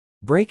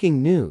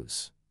Breaking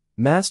news.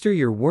 Master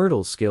your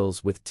Wordle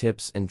skills with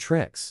tips and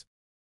tricks.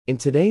 In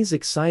today's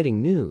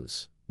exciting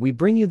news, we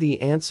bring you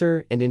the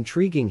answer and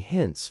intriguing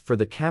hints for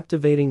the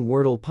captivating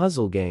Wordle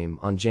puzzle game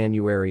on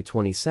January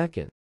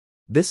 22nd.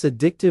 This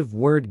addictive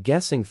word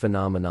guessing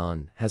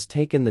phenomenon has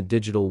taken the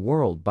digital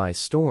world by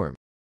storm,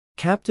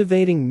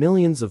 captivating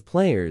millions of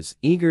players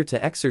eager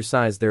to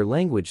exercise their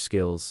language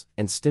skills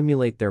and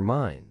stimulate their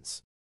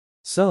minds.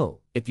 So,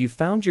 if you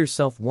found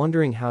yourself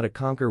wondering how to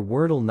conquer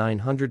Wordle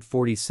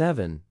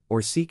 947 or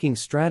seeking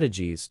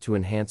strategies to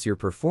enhance your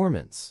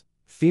performance,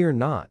 fear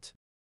not.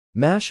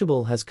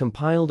 Mashable has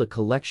compiled a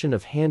collection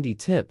of handy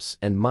tips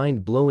and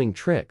mind-blowing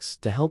tricks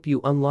to help you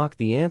unlock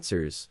the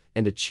answers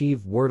and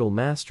achieve Wordle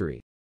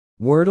mastery.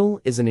 Wordle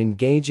is an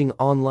engaging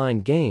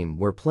online game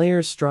where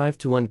players strive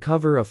to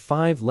uncover a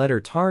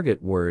 5-letter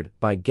target word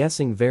by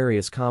guessing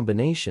various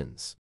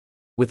combinations.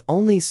 With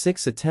only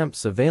 6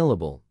 attempts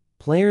available,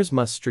 players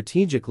must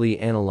strategically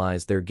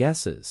analyze their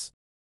guesses,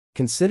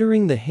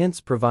 considering the hints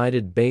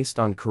provided based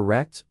on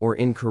correct or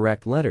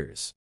incorrect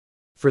letters.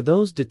 For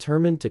those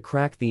determined to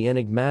crack the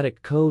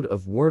enigmatic code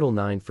of Wordle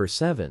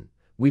 947,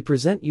 we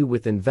present you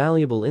with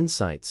invaluable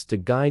insights to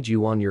guide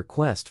you on your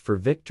quest for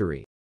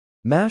victory.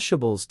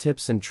 Mashable's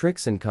tips and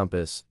tricks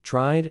encompass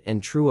tried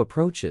and true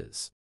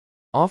approaches,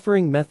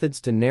 offering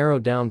methods to narrow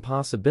down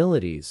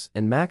possibilities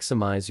and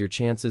maximize your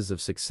chances of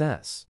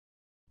success.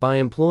 By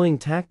employing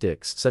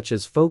tactics such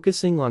as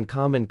focusing on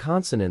common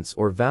consonants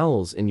or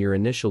vowels in your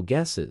initial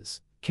guesses,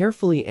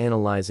 carefully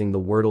analyzing the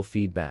Wordle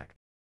feedback,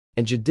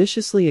 and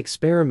judiciously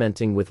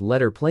experimenting with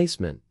letter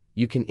placement,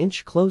 you can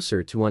inch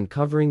closer to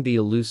uncovering the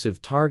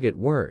elusive target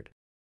word.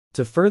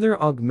 To further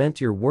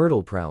augment your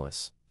Wordle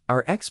prowess,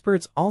 our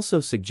experts also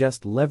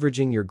suggest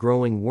leveraging your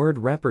growing word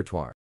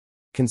repertoire,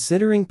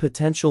 considering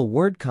potential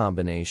word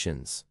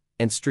combinations,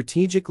 and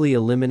strategically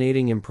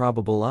eliminating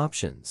improbable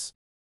options.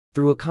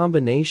 Through a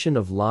combination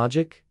of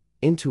logic,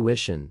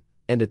 intuition,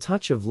 and a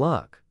touch of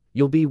luck,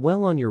 you'll be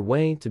well on your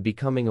way to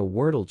becoming a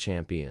Wordle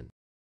champion.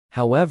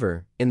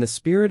 However, in the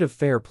spirit of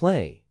fair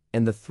play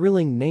and the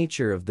thrilling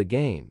nature of the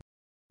game,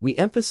 we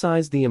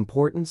emphasize the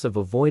importance of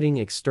avoiding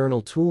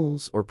external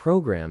tools or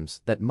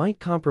programs that might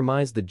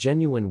compromise the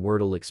genuine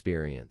Wordle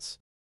experience.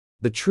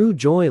 The true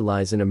joy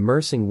lies in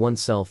immersing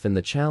oneself in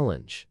the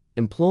challenge,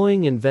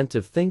 employing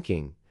inventive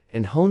thinking,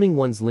 and honing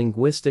one's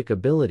linguistic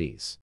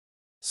abilities.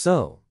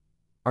 So,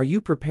 are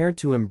you prepared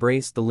to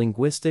embrace the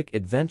linguistic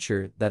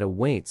adventure that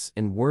awaits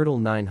in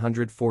Wordle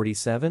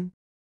 947?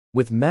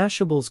 With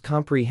Mashable's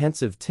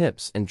comprehensive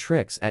tips and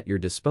tricks at your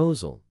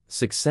disposal,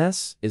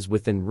 success is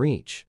within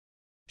reach.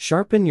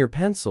 Sharpen your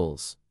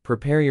pencils,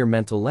 prepare your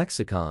mental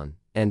lexicon,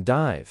 and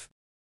dive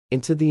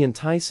into the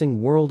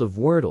enticing world of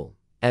Wordle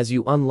as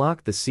you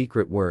unlock the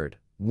secret word,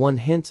 one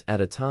hint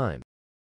at a time.